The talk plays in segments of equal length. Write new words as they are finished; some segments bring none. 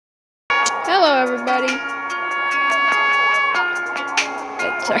everybody.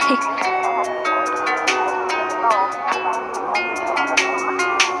 Wait, sorry.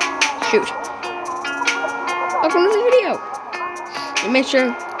 Shoot. Welcome to the video. And make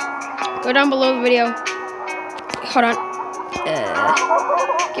sure, go down below the video. Hold on.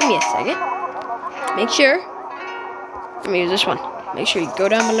 Give me a second. Make sure. Let me use this one. Make sure you go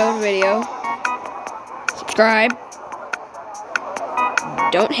down below the video. Subscribe.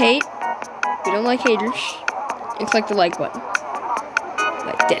 Don't hate. We don't like haters. And click the like button.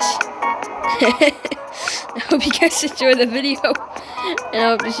 Like this. I hope you guys enjoy the video. And I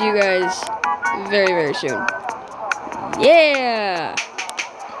hope to see you guys very, very soon. Yeah!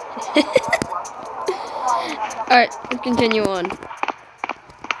 Alright, let's continue on.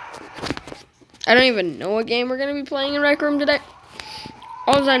 I don't even know what game we're going to be playing in Rec Room today.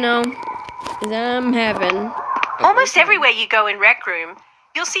 All I know is I'm having... Almost everywhere you go in Rec Room,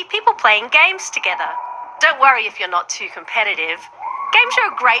 you'll see people playing games together. Don't worry if you're not too competitive. Games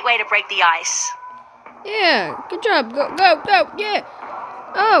are a great way to break the ice. Yeah, good job. Go, go, go, yeah.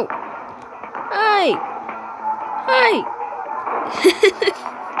 Oh. Hi. Hi.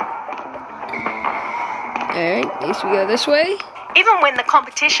 Alright, at least we go this way. Even when the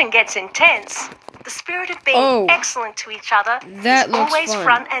competition gets intense, the spirit of being excellent to each other is always fun.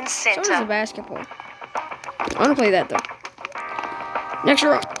 Front and So center. does the basketball. I want to play that, though. Next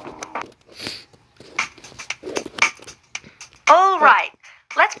row. All right,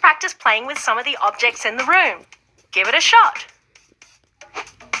 let's practice playing with some of the objects in the room. Give it a shot.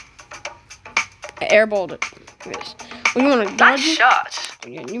 I airballed it. Look at this. When you want to dodge Nice it? shot. Oh,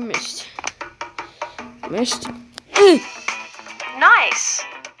 yeah, you missed. Missed. Nice.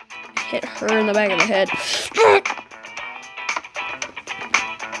 Hit her in the back of the head.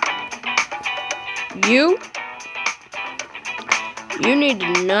 You need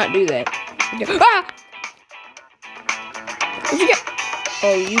to not do that. Ah! What'd you get?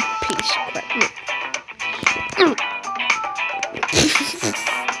 Oh, you piece of crap.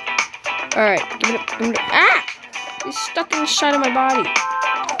 Alright, give it up. Ah! He's stuck inside of my body.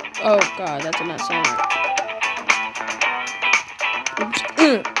 Oh god, that did not sound right. Oops.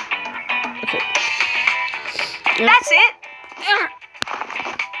 Okay. That's it.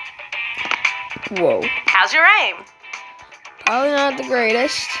 Whoa. How's your aim? Probably not the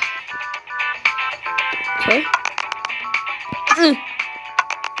greatest. Okay.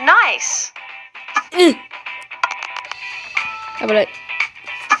 Nice. How about it?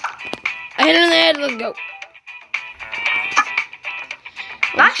 I hit it in the head. Let's go.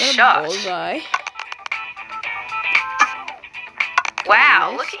 Nice shot. Bullseye.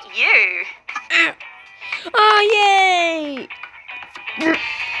 Wow, look at you. Oh, yay!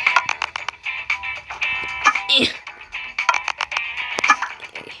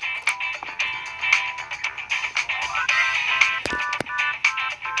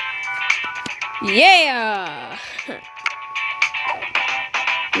 Yeah!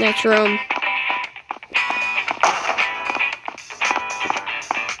 Next room.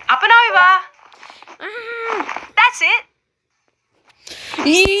 Up and over. Ah. That's it.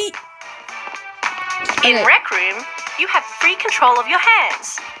 Yeet. In Okay. Rec Room, you have free control of your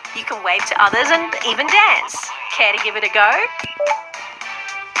hands. You can wave to others and even dance. Care to give it a go?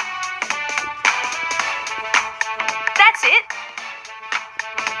 That's it.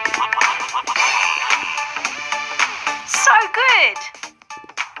 So good.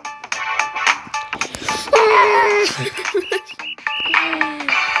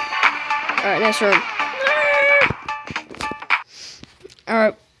 Alright, next room.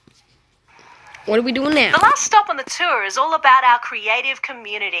 Alright. What are we doing now? The last stop on the tour is all about our creative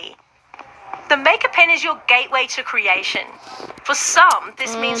community. The Maker Pen is your gateway to creation. For some,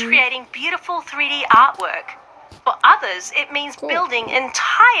 this means creating beautiful 3D artwork. For others, it means building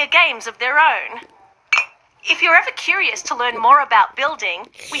entire games of their own. If you're ever curious to learn more about building,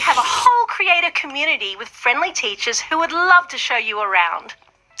 we have a whole creator community with friendly teachers who would love to show you around.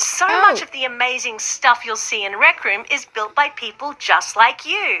 So much of the amazing stuff you'll see in Rec Room is built by people just like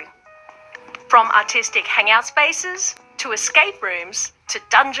you. From artistic hangout spaces, to escape rooms, to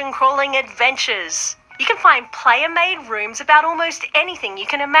dungeon crawling adventures. You can find player-made rooms about almost anything you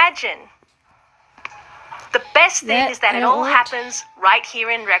can imagine. The best thing is that it all happens right here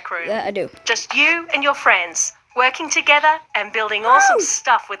in Rec Room. That I do. Just you and your friends, working together and building awesome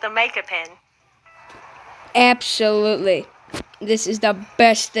stuff with the Maker Pen. Absolutely. This is the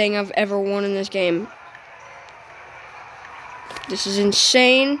best thing I've ever won in this game. This is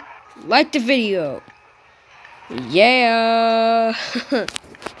insane. Like the video. Yeah.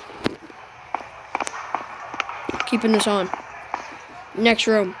 Keeping this on. Next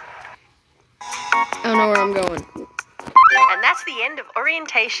room. know where I'm going. And that's the end of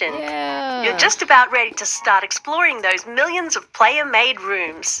orientation. Yeah. You're just about ready to start exploring those millions of player-made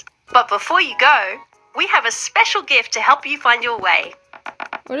rooms. But before you go, we have a special gift to help you find your way.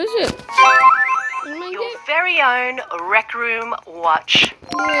 What is it? Your very own Rec Room watch.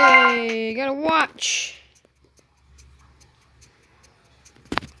 Yay, got a watch.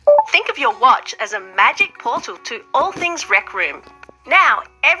 Think of your watch as a magic portal to all things Rec Room. Now,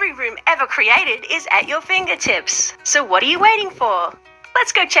 every room ever created is at your fingertips. So what are you waiting for?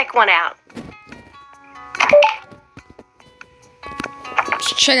 Let's go check one out.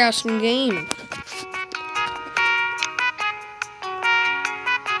 Let's check out some games.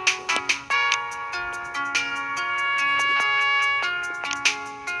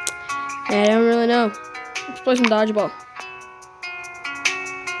 I don't really know. Let's play some dodgeball.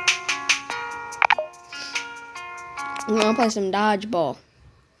 I'm gonna play some dodgeball.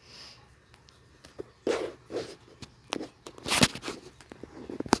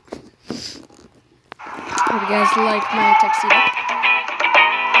 Hope you guys like my tuxedo.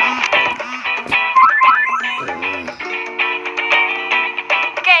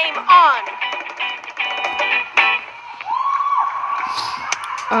 Game on!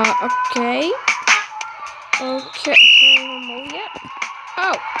 Okay. Okay.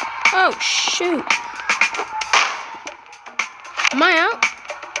 Oh. Oh, shoot. Am I out?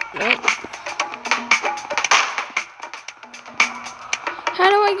 Nope. How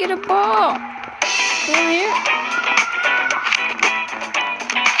do I get a ball? Over here?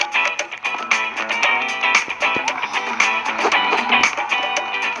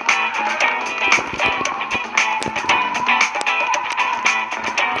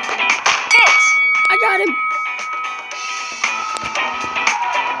 I got him.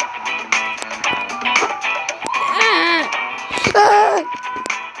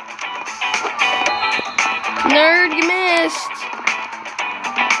 Nerd, you missed.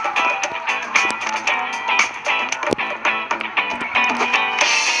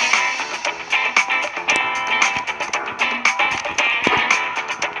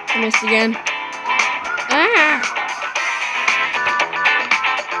 I missed again.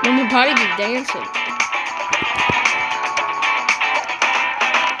 And your body be dancing.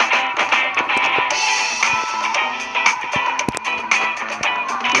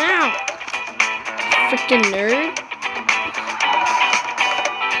 Now, freaking nerd.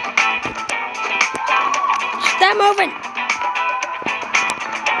 Stop moving.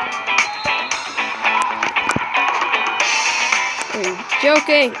 Are you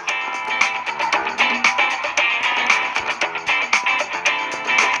joking?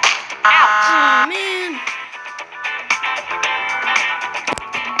 Oh, man.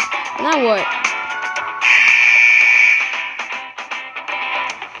 Now what?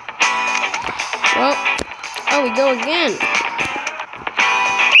 Well, oh, we go again.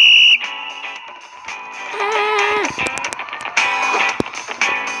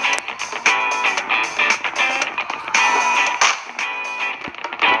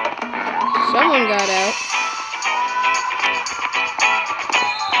 Someone got out.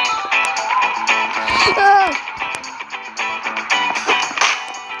 Out!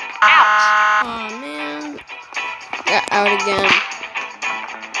 Oh man. Got out again.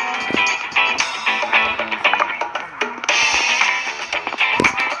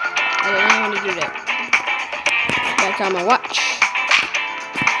 I don't know how to do that. Back on my watch.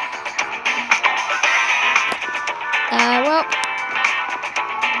 Well.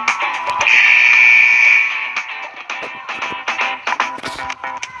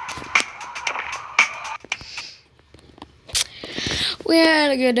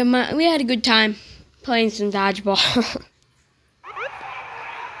 We had a good time playing some dodgeball.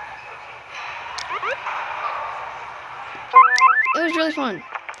 It was really fun.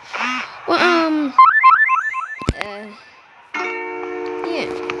 Well, yeah.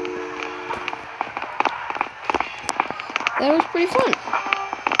 That was pretty fun.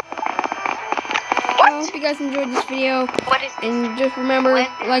 I hope you guys enjoyed this video. And just remember,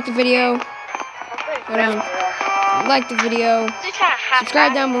 like the video. Hold on. Like the video.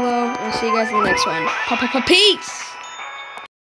 Subscribe down below. And I'll see you guys in the next one. Peace!